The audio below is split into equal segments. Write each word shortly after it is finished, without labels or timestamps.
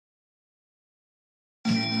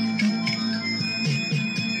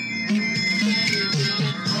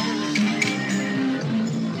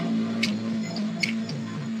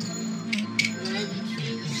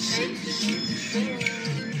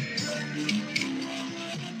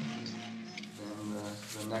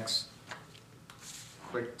next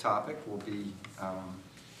quick topic will be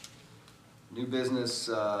new business.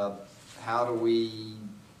 How do we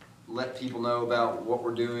let people know about what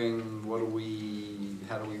we're doing?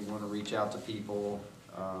 How do we want to reach out to people?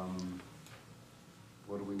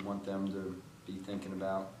 What do we want them to be thinking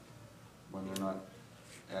about when they're not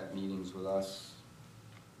at meetings with us?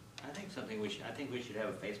 I think we should have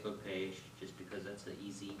a Facebook page, just because that's an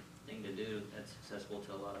easy thing to do. That's accessible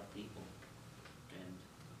to a lot of people. And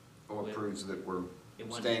Well, it proves that we're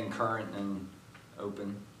staying current and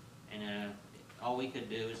open. And all we could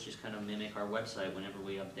do is just kind of mimic our website. Whenever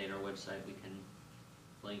we update our website, we can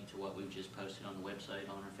link to what we've just posted on the website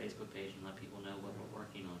on our Facebook page and let people know what we're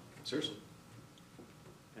working on. Seriously.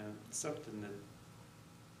 Something that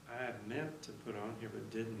I had meant to put on here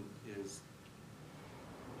but didn't is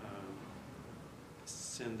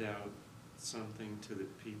send out something to the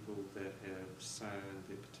people that have signed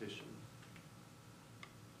the petition.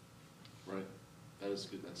 Right. That is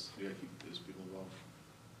good. We gotta keep those people involved.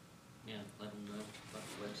 Yeah, let them know about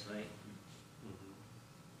the website.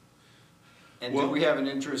 And do we have an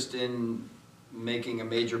interest in making a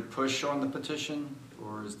major push on the petition,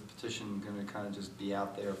 or is the petition going to kind of just be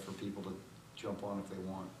out there for people to jump on if they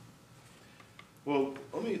want? Well,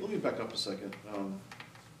 let me back up a second,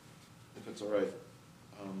 if it's all right.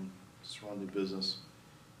 Just around new business.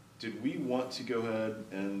 Did we want to go ahead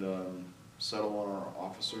and settle on our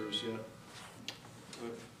officers yet?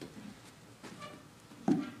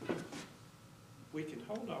 We can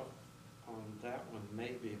hold off on that one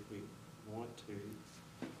maybe if we want to.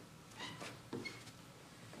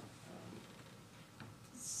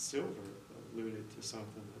 Silver alluded to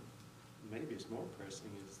something that maybe is more pressing,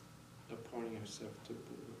 is appointing ourselves to the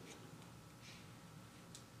board.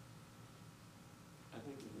 I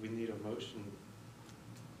think we need a motion.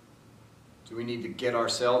 Do we need to get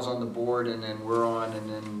ourselves on the board and then we're on, and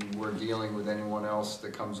then we're dealing with anyone else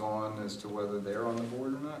that comes on as to whether they're on the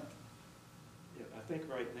board or not? Yeah, I think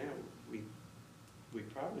right now we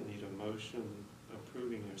probably need a motion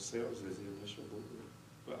approving ourselves as the initial board.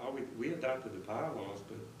 Well, we adopted the bylaws,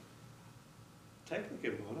 but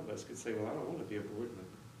technically one of us could say, well, I don't want to be a board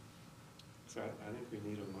member. So I think we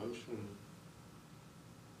need a motion.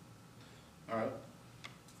 All right.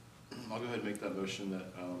 I'll go ahead and make that motion that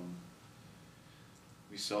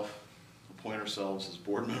we self-appoint ourselves as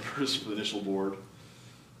board members for the initial board.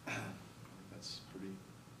 I think that's pretty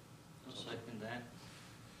I'll second that.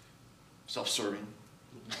 self-serving.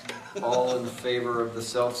 All in favor of the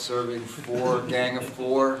self-serving gang of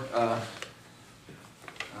four? Are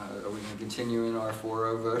we going to continue in our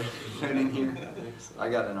 4-0 voting here? I think so. I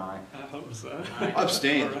got an aye. I hope so.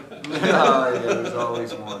 Abstain. Yeah, there's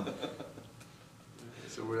always one.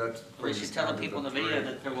 So that's We should tell the people in the video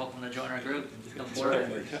that they're welcome to join our group and come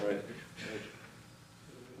forward. Right.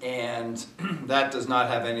 And that does not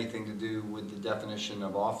have anything to do with the definition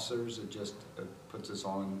of officers. It just puts us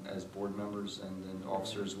on as board members, and then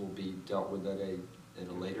officers will be dealt with at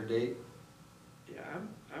a later date. Yeah,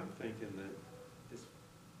 I'm thinking that it's.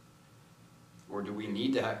 Or do we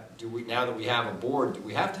need to have? Now that we have a board, do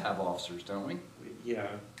we have to have officers? Don't we?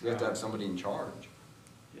 Yeah. We have to have somebody in charge.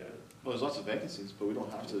 Yeah. Well, there's lots of vacancies, but we don't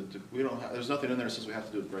have to. We don't have. There's nothing in there that says we have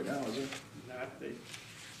to do it right now, is there?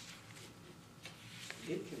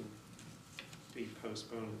 It can be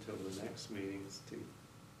postponed until the next meetings to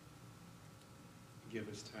give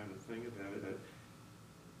us time to think about it.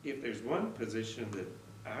 If there's one position that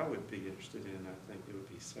I would be interested in, I think it would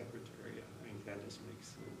be secretary. I think that just makes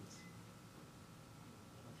sense.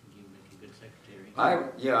 I think you make a good secretary.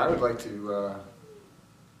 I would like to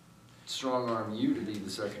strong arm you to be the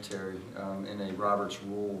secretary in a Robert's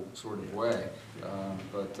Rule sort of way,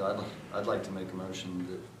 but I'd like to make a motion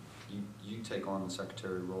that you take on the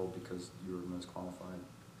secretary role because you're most qualified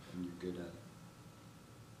and you're good at it.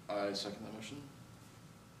 I second that motion.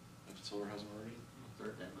 If Silver hasn't already. I'll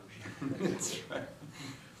third that motion. That's right.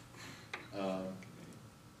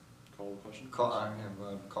 Call the question.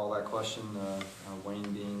 Call that question.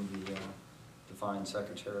 Wayne being the defined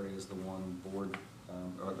secretary is the one board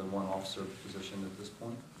or the one officer position at this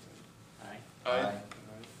point. Aye. Aye.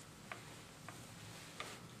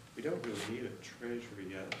 We don't really need a treasurer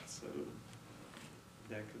yet, so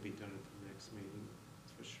that could be done at the next meeting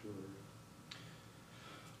for sure.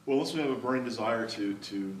 Well, unless we have a burning desire to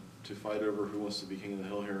fight over who wants to be king of the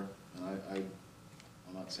hill here, and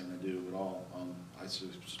I'm not saying I do at all. I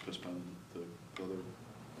just postpone the other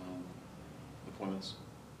appointments.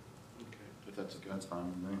 Okay. If that's okay. That's fine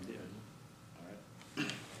with me. Yeah. All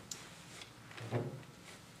right.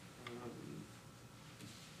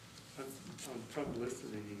 On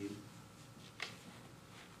publicity,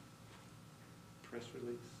 press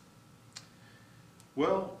release.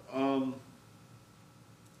 Well,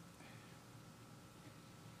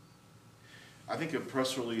 I think a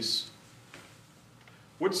press release,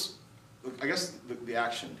 I guess the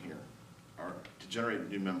action here are to generate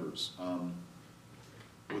new members.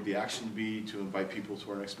 Would the action be to invite people to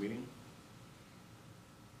our next meeting?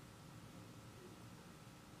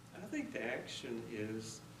 I think the action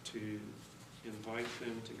is to invite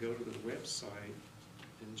them to go to the website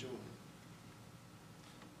and join,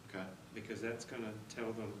 Okay. because that's gonna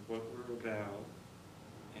tell them what we're about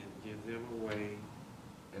and give them a way.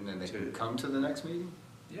 And then they can come to the next meeting?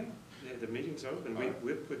 Yeah, the meeting's open,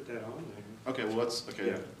 we'll put that on there. Okay, well,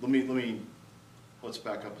 Yeah. let's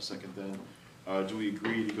back up a second then. Do we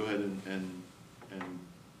agree to go ahead and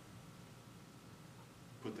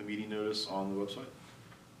put the meeting notice on the website?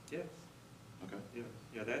 Yes, Okay.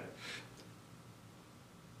 yeah, that,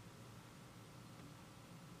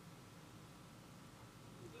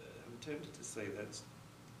 I'm tempted to say that's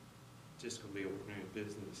just gonna be ordinary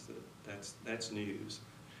business, that's news.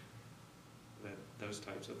 That those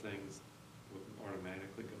types of things will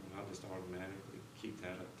automatically go, and I'll just automatically keep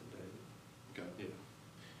that up to date. Okay.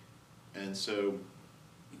 Yeah. And so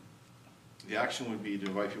the action would be to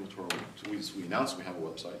invite people to our, we announced we have a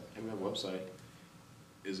website, and we have a website.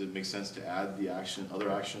 Does it make sense to add the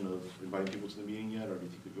other action of inviting people to the meeting yet, or do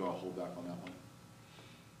you think we'll hold back on that one?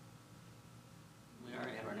 We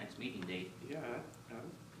already have our next meeting date. Yeah,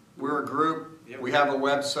 We're a group, Yeah, we have a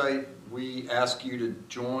website, we ask you to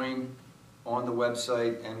join on the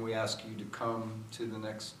website, and we ask you to come to the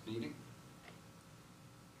next meeting.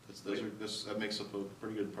 That makes up a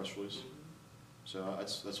pretty good press release. So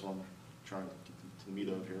that's what I'm trying to get to the meat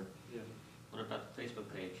of here. yeah. What about the Facebook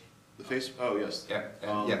page? Oh, yes. Yeah,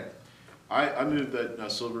 Um, yeah. I move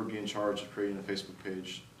that Silver be in charge of creating a Facebook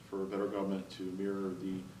page for Better Government to mirror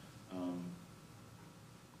the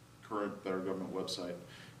current Better Government website.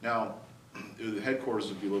 Now, the headquarters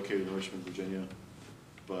would be located in Richmond, Virginia,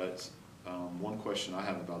 but one question I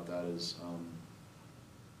have about that is,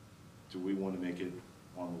 do we want to make it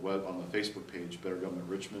on the Facebook page Better Government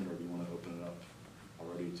Richmond, or do you want to open it up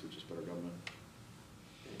already to just Better Government?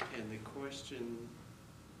 And the question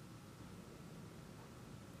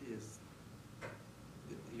is,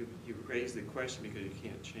 you raise the question because you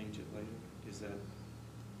can't change it later, is that?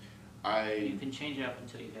 You can change it up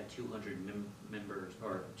until you have 200 members,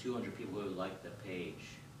 or 200 people who like the page.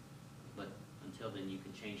 But until then, you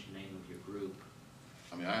can change the name of your group.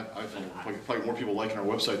 I mean, I feel like more people liking our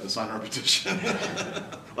website than signing our petition,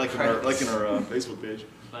 like in our Facebook page.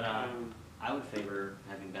 But I would favor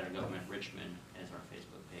having Better Government Richmond as our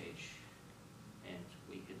Facebook page. And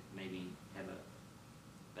we could maybe have a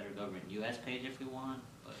Better Government US page if we want,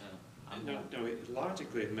 but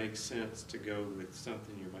Logically, it makes sense to go with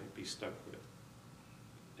something you might be stuck with.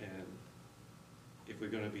 And if we're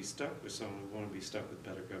gonna be stuck with someone, we wanna be stuck with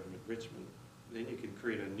Better Government Richmond. Then you can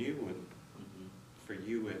create a new one for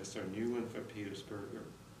US, or a new one for Petersburg, or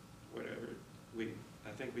whatever.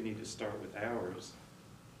 I think we need to start with ours,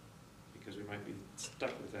 because we might be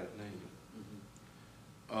stuck with that name.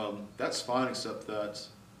 That's fine, except that,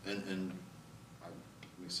 and it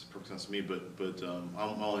makes perfect sense to me, but my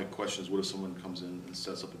only question is, what if someone comes in and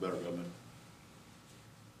sets up a Better Government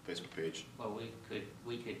Facebook page? Well,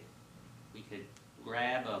 we could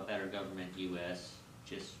grab a Better Government US,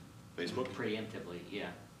 just Facebook? preemptively,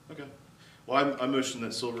 yeah, Okay. Well, I motion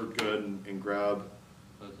that Silver go ahead and grab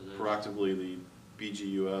both of those. proactively the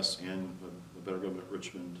BGUS and the Better Government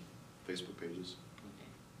Richmond Facebook pages. Okay.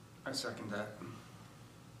 I second that.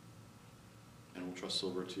 And we'll trust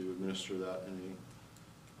Silver to administer that in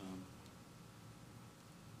a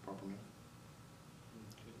proper manner.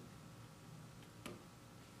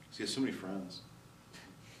 Because he has so many friends.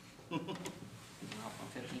 Well, from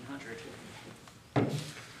 1,500.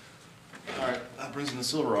 All right, that brings in the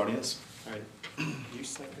Silver audience. All right, you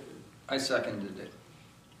seconded. I seconded it.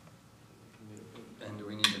 And do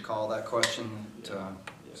we need to call that question? Yeah.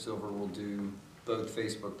 Silver will do both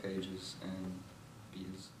Facebook pages and be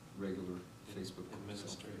his regular Facebook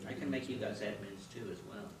Administrator. I can make you guys admins too as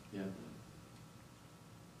well. Yeah.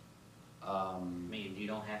 I mean, you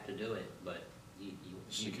don't have to do it, but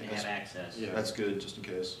you can have access. Yeah. That's good, just in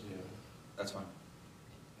case. Yeah. That's fine.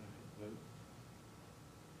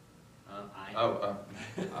 All right, Oh,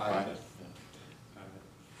 aye. vote.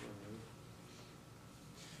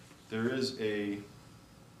 There is a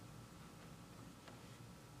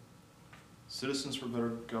Citizens for Better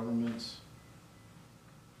Government,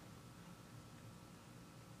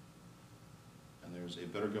 and there's a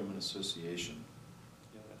Better Government Association.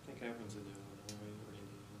 Yeah, I think that one's in Illinois or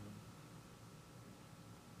Indiana.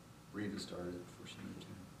 Rita started it before she moved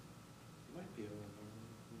here. It might be Illinois.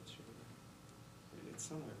 it's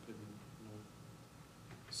somewhere put in,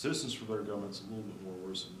 Citizens for Better Government's a little bit more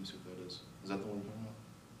worrisome. Let me see what that is. Is that the one you're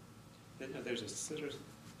talking about? there's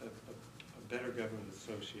a Better Government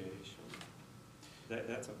Association.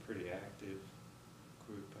 That's a pretty active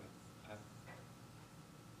group.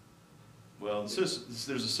 Well, there's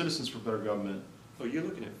a Citizens for Better Government. Oh, you're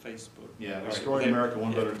looking at Facebook. Yeah, All right. Restoring America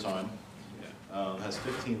One Vote at a Time. Yeah. Has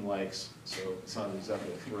 15 likes, so it's not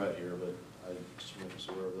exactly a threat here, but I just want to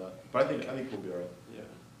be aware of that. But I think we'll be all right. Yeah.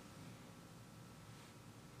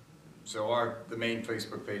 So the main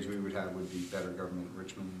Facebook page we would have would be Better Government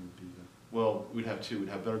Richmond would be the. Well, we'd have two. We'd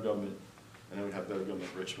have Better Government, and then we'd have Better Government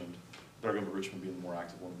Richmond. Better Government Richmond being the more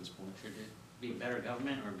active one at this point. Should it be Better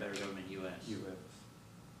Government or Better Government US? US.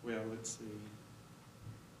 Well, let's see.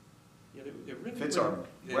 Yeah, there really. Fits our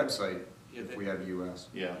yeah, website yeah, if we have US.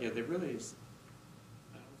 Yeah. Yeah, there really is,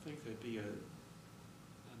 I don't think there'd be a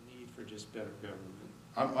need for just better government.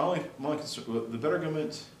 My only concern, the Better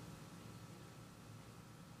Government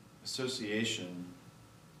Association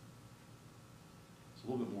is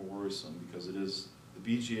a little bit more worrisome because it is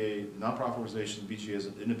the BGA, nonprofit organization. The BGA is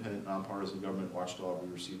an independent, nonpartisan government watchdog. We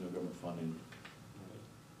receive no government funding.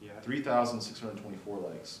 Yeah. 3,624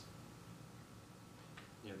 likes.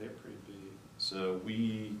 Yeah, they're pretty big. So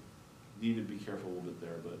we need to be careful a little bit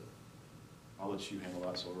there, but I'll let you handle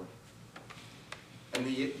that, Silver. And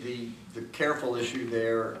the careful issue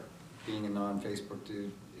there, being a non-Facebook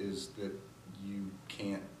dude, is that you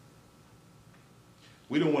can't.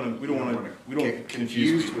 We don't want to get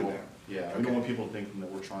confuse with people. that. Yeah, we Okay. don't want people thinking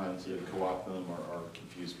that we're trying to co-opt them or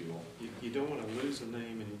confuse people. You don't want to lose a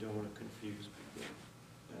name and you don't want to confuse people. Yeah.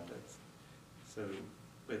 So,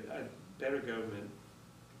 but Better Government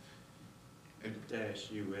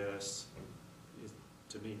 -US is,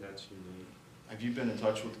 to me, that's unique. Have you been in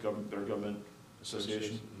touch with the Better Government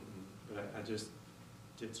Association? Mm-mm. But I just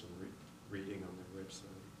did some reading on their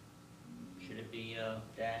website. Should it be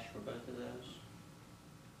dash for both of those?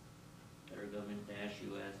 Better Government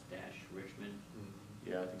 -US Richmond?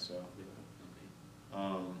 Yeah, I think so.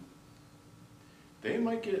 Okay. They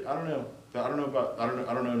might get. I don't know. I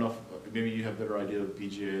don't know enough. Maybe you have a better idea of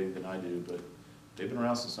BGA than I do, but they've been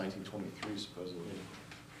around since 1923, supposedly.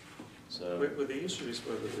 So. Well, the issue is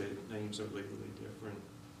whether the names are legally different,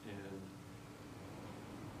 and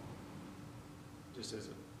just as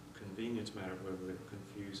a convenience matter, whether they're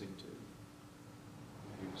confusing to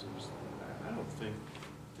users. I don't think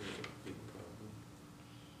there's a big problem.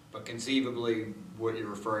 But conceivably, what you're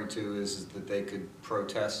referring to is that they could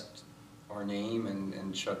protest our name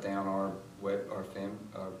and shut down our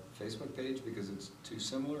Facebook page because it's too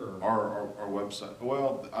similar, or? Our website.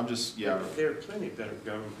 Well, I'm just There are plenty of better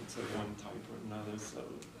governments of one type or another, so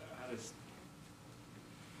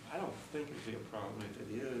I don't think it'd be a problem. If it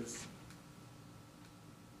is,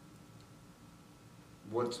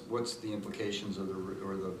 What's the implications of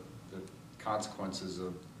the consequences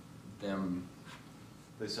of them?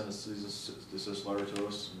 They send us this letter to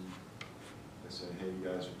us, and they say, "Hey, you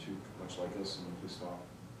guys are too much like us, and please stop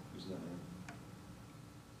using that name."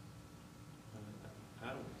 I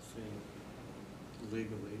don't think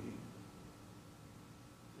legally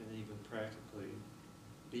and even practically,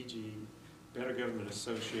 Better Government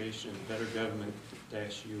Association, Better Government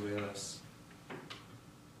 -US,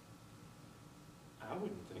 I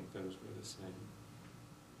wouldn't think those were the same.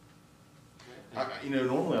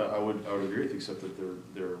 Normally I would agree with you, except that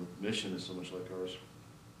their mission is so much like ours.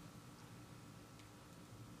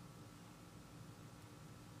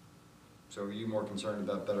 So are you more concerned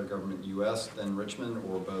about Better Government US than Richmond,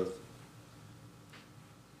 or both?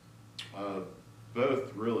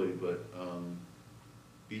 Both really, but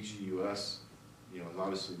BGUS, is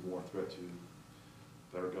obviously more threat to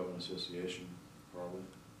Better Government Association, probably.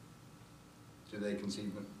 Do they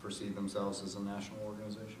perceive themselves as a national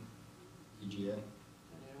organization? EGA? Yeah,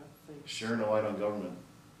 I think Sharing a light on government,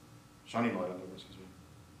 shining a light on government, excuse me.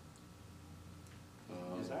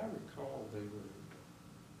 as I recall, they were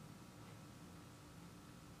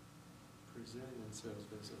presenting themselves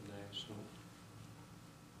as a national.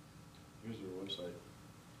 Here's their website.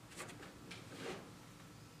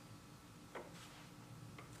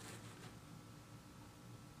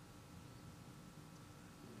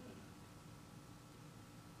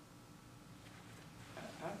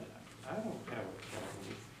 I don't have a problem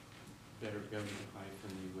with Better Government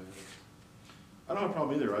 -US. I don't have a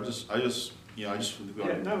problem either. I just. Yeah,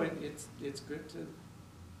 no, it's good to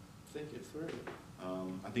think it through.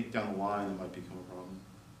 I think down the line it might become a problem.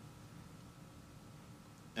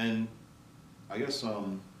 And I guess I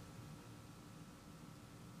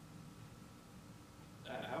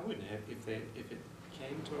wouldn't have, if it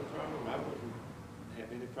came to a problem, I wouldn't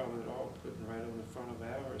have any problem at all putting right on the front of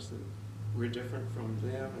ours that we're different from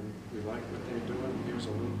them and we like what they're doing. Here's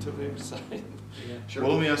a link to their site. Sure.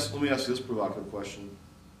 Well, let me ask you this provocative question.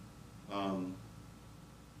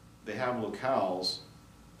 They have locales,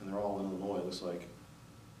 and they're all in Illinois, it looks like.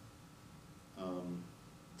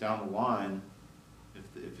 Down the line, if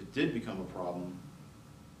it did become a problem,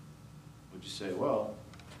 would you say, well,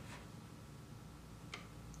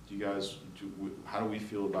 how do we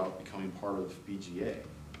feel about becoming part of BGA?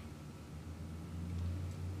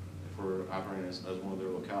 If we're operating as one of their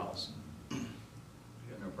locales? I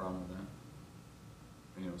got no problem with that.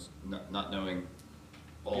 You know, not knowing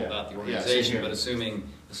all Yeah. about the Yeah, organization, same here. but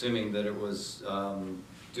assuming that it was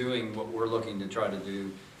doing what we're looking to try to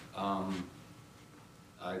do,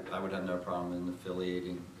 I would have no problem in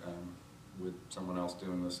affiliating with someone else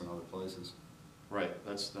doing this in other places. Right,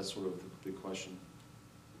 that's sort of the big question.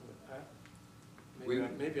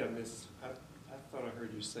 Maybe I missed, I thought I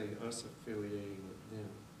heard you say us affiliating with them.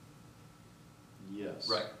 Yes.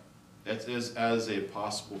 Right. That is as a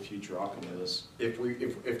possible future outcome of this.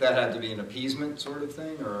 If that had to be an appeasement sort of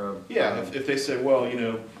thing, or Yeah, if they say, well, you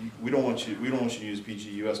know, we don't want you to use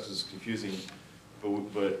BGUS because it's confusing,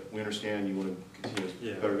 but we understand you want to continue as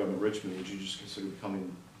Yeah. Better Government Richmond, would you just consider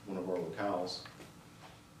becoming one of our locales?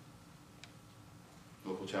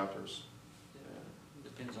 Local chapters.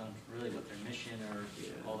 Depends on really what their mission or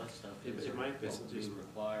Yeah. all that stuff It- is. it or might be what would just-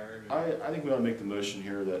 required. I think we ought to make the motion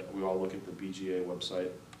here that we all look at the BGA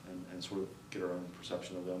website and sort of get our own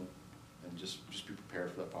perception of them and just be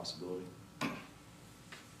prepared for that possibility.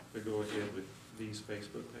 We go ahead with these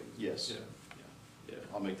Facebook pages? Yes. Yeah.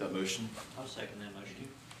 I'll make that motion. I'll second that motion.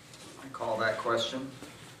 I call that question.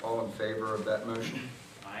 All in favor of that motion?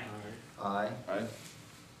 Aye. All right. Aye. Aye.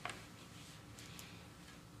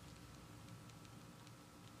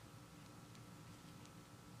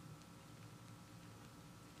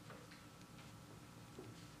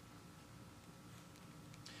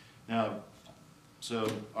 Now, so,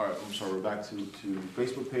 all right, I'm sorry, we're back to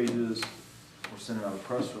Facebook pages. We're sending out a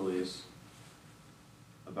press release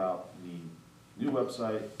about the new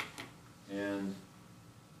website and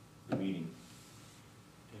the meeting.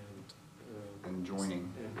 And joining.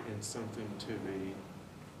 And something to the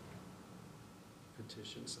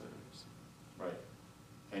petition signers. Right.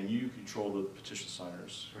 And you control the petition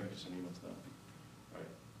signers. You can Right. send email to them. Right.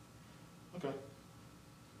 Okay.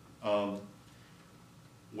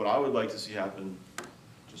 What I would like to see happen,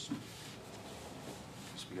 just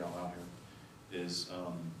speak out loud here, is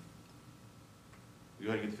we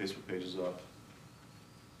go ahead and get the Facebook pages up.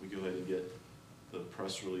 We go ahead and get the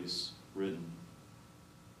press release written,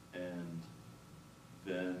 and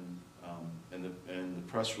then and the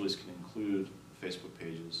press release can include the Facebook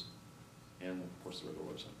pages and of course the regular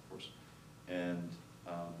website, of course. And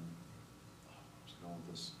where's it going with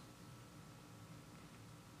this?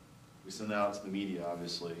 We send that out to the media,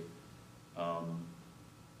 obviously,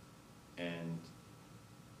 and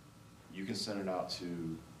you can send it out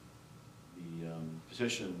to the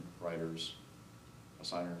petition writers,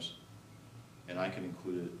 signers, and I can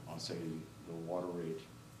include it on, say, the water rate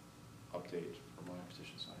update for my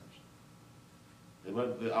petition signers.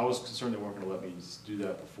 I was concerned they weren't going to let me do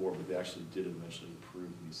that before, but they actually did eventually approve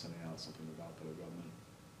me sending out something about Better Government,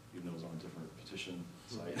 even though it was on a different petition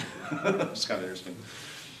site. It's kind of interesting.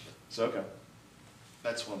 So, okay.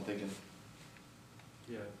 That's what I'm thinking.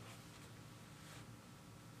 Yeah.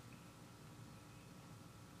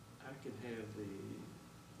 I can have the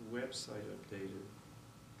website updated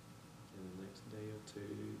in the next day or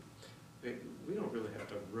two. We don't really have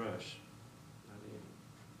to rush. I mean,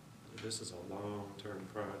 this is a long-term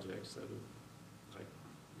project, so like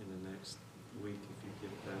in the next week, if you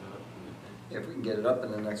get that up. If we can get it up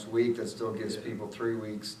in the next week, that still gives Yeah. people 3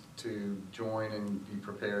 weeks to join and be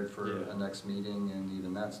prepared for Yeah. a next meeting, and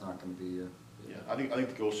even that's not going to be a... Yeah, I think the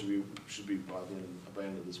goal should be by the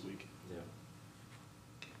end of this week. Yeah.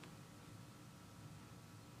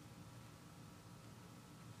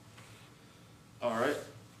 All right.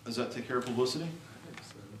 Does that take care of publicity? I think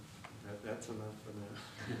so. That's enough for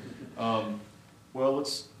now. Well,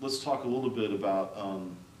 let's talk a little bit about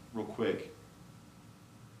real quick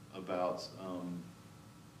about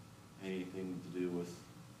anything to do with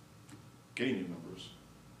getting new members.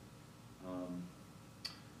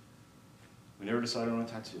 We never decided on a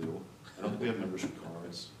tattoo. I don't think we have membership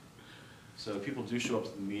cards. So if people do show up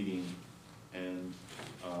to the meeting, and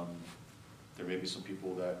there may be some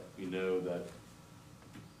people that we know that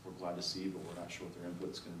we're glad to see, but we're not sure what their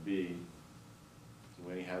input's going to be. Do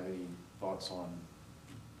we have any thoughts on?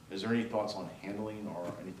 Is there any thoughts on handling,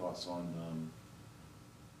 or any thoughts on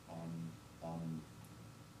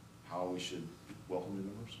how we should welcome new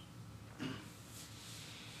members.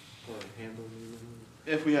 Or handle new members.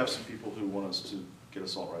 If we have some people who want us to get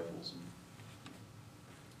assault rifles and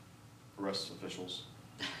arrest officials.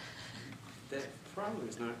 That probably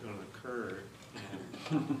is not gonna occur,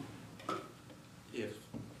 and if,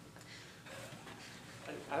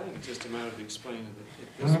 I think it's just a matter of explaining that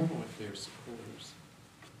at this point, they're supporters.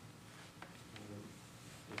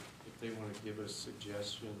 If they wanna give us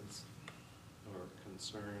suggestions or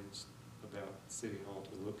concerns about City Hall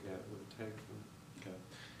to look at, we'll take them. Okay.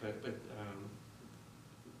 But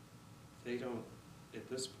they don't, at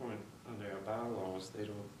this point, under our bylaws, they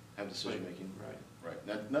don't. Have decision making. Right.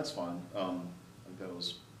 Right, that's fine. I think that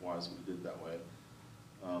was wise that we did it that way.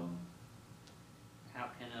 How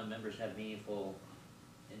can members have meaningful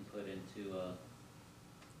input into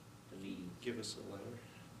the meeting? Give us a letter.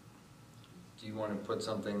 Do you want to put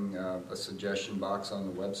something, a suggestion box on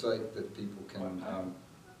the website that people can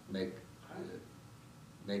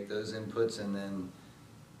make those inputs, and then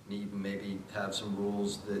maybe have some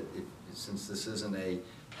rules that since this isn't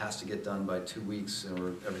has to get done by 2 weeks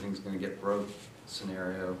or everything's going to get broke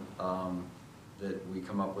scenario, that we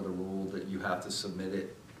come up with a rule that you have to submit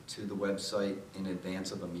it to the website in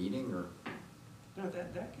advance of a meeting, or? No,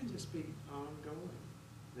 that can just be ongoing,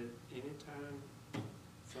 that anytime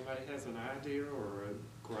somebody has an idea or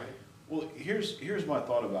a gripe. Well, here's my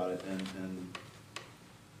thought about it, and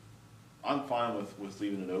I'm fine with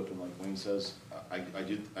leaving it open, like Wayne says.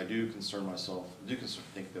 I do concern myself.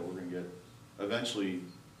 Think that we're going to get eventually,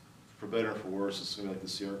 for better or for worse, it's going to be like the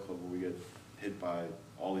Sierra Club, where we get hit by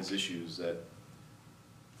all these issues that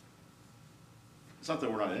it's not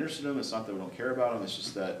that we're not interested in them. It's not that we don't care about them. It's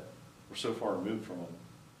just that we're so far removed from them.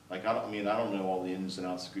 Like I don't know all the ins and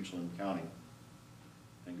outs of Goochland County.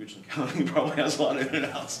 And Goochland County probably has a lot of in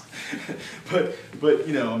and outs. but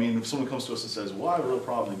you know, I mean, if someone comes to us and says, well, I have a real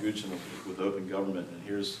problem in Goochland with open government, and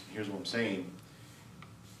here's what I'm saying,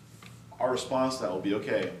 our response to that will be,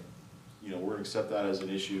 okay, you know, we're going to accept that as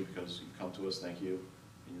an issue because you come to us, thank you,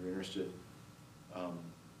 and you're interested.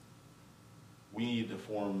 We need to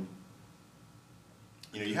form,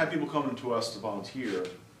 you know, you have people coming to us to volunteer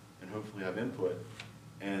and hopefully have input,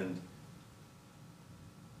 and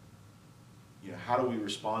you know, how do we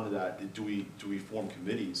respond to that? Do we form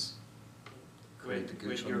committees? Create the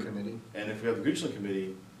Goochland Committee. And if we have the Goochland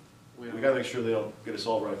Committee, we got to make sure they don't get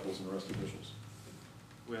assault rifles and arrest officials.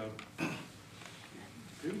 Well,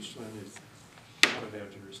 Goochland is out of our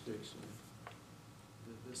jurisdiction.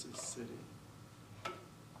 This is city.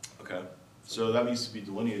 Okay. So that needs to be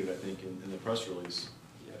delineated, I think, in the press release.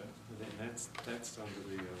 Yeah, and that's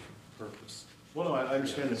under the purpose. Well, no, I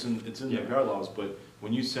understand it's in the guard laws, but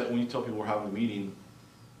when you tell people we're having a meeting,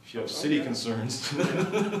 if you have city concerns.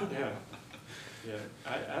 Yeah.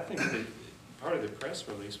 I think that part of the press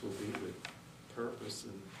release will be the purpose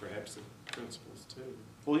and perhaps the principles too.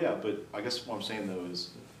 Well, yeah, but I guess what I'm saying though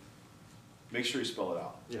is, make sure you spell it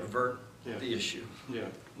out. Yeah. Avert the issue. Yeah.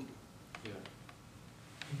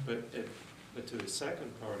 But to the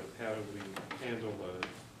second part of how do we handle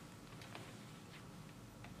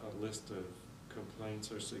a list of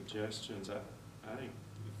complaints or suggestions, I think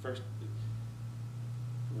first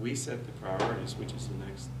we set the priorities, which is the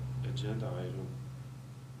next agenda item,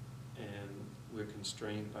 and we're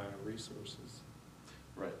constrained by our resources.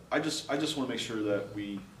 Right. I just want to make sure that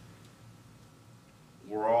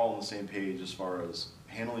we're all on the same page as far as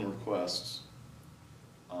handling requests,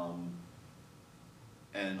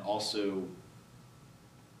 and also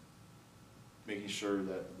making sure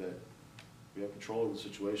that we have control over the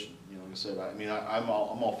situation. You know, like I said, I'm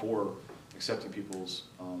all for accepting people's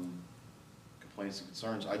complaints and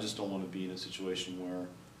concerns. I just don't want to be in a situation where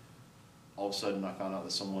all of a sudden I found out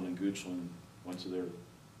that someone in Goochland went to their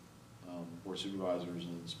board supervisors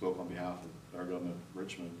and spoke on behalf of our government of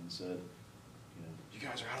Richmond and said, you know, you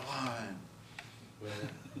guys are out of line. Well,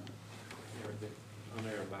 on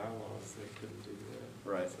our bylaws, they couldn't do that.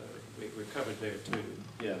 Right. So we're covered there too.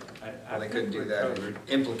 Yeah. Well, they couldn't do that and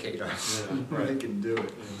implicate us. Yeah. Right. They can do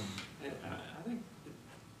it. Yeah.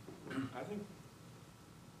 And I think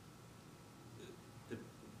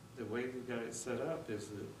the way we got it set up is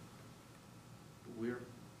that we're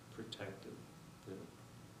protected. That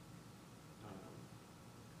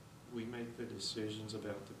we make the decisions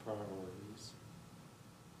about the priorities,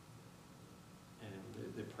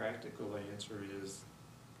 and the practical answer is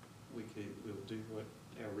we'll do what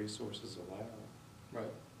our resources allow.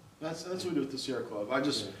 Right. That's what we do with the Sierra Club. I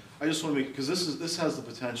just want to make, because this has the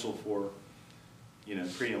potential for, you know,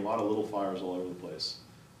 creating a lot of little fires all over the place,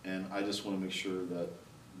 and I just want to make sure that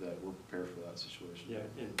we're prepared for that situation. Yeah,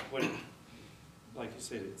 and like you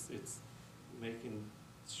said, it's making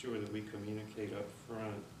sure that we communicate up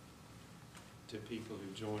front to people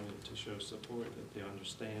who join it to show support, that they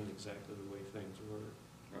understand exactly the way things work.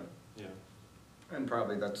 Right. Yeah. And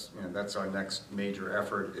probably that's, that's our next major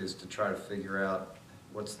effort, is to try to figure out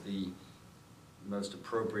what's the most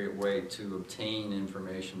appropriate way to obtain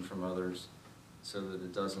information from others so that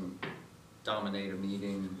it doesn't dominate a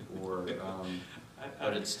meeting, or,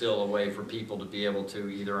 but it's still a way for people to be able to,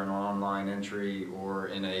 either an online entry or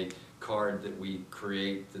in a card that we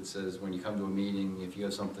create that says, when you come to a meeting, if you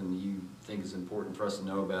have something you think is important for us to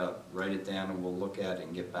know about, write it down and we'll look at it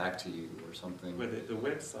and get back to you, or something. But the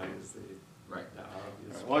website is the Right.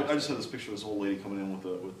 obvious. Well, I just had this picture of this old lady coming in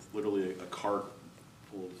with literally a cart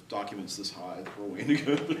full of documents this high that we're waiting to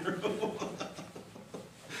go through.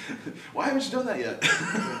 Why haven't you done that yet?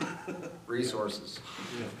 Resources.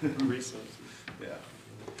 Yeah, resources. Yeah.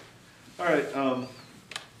 All right,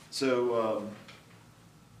 so,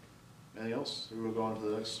 anything else? We're gonna go on to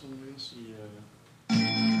the next one, I guess? Yeah.